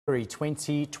The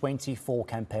 2024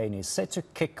 campaign is set to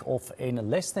kick off in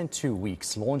less than 2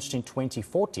 weeks. Launched in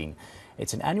 2014,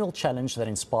 it's an annual challenge that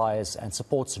inspires and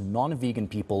supports non-vegan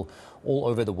people all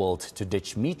over the world to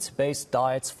ditch meat-based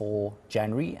diets for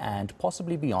January and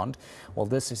possibly beyond. Well,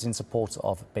 this is in support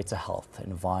of better health,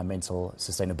 environmental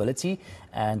sustainability,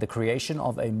 and the creation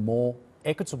of a more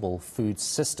equitable food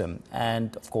system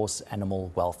and, of course,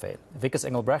 animal welfare. Vickers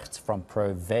Engelbrecht from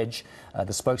ProVeg, the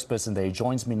spokesperson there,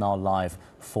 joins me now live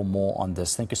for more on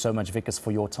this. Thank you so much, Vickers,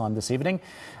 for your time this evening.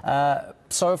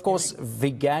 So, of course,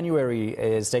 Veganuary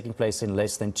is taking place in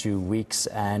less than 2 weeks,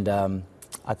 and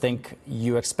I think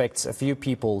you expect a few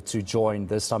people to join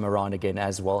this time around again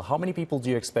as well. How many people do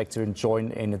you expect to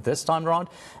join in this time around,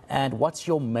 and what's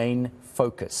your main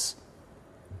focus?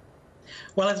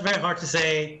 Well, it's very hard to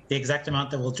say the exact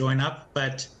amount that will join up,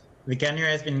 but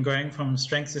Veganuary has been growing from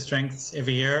strength to strength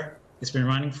every year. It's been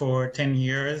running for 10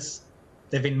 years.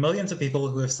 There have been millions of people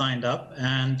who have signed up,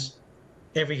 and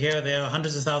every year there are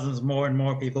hundreds of thousands more and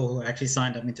more people who actually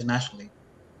signed up internationally.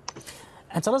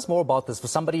 And tell us more about this. For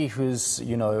somebody who's,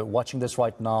 watching this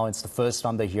right now, it's the first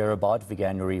time they hear about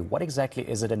Veganuary. What exactly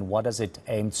is it, and what does it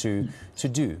aim to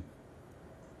do?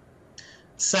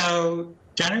 So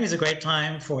January is a great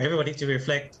time for everybody to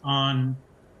reflect on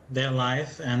their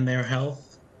life and their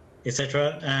health,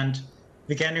 etc. And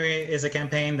Veganuary is a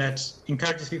campaign that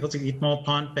encourages people to eat more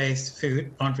plant-based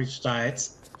food, plant-rich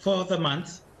diets for the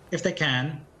month, if they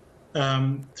can,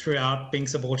 throughout, being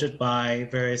supported by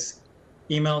various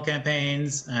email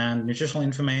campaigns and nutritional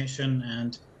information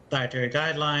and dietary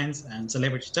guidelines and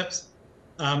celebrity tips.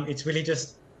 It's really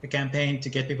just a campaign to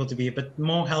get people to be a bit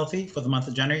more healthy for the month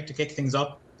of January, to kick things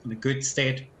off in a good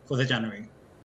state for the January.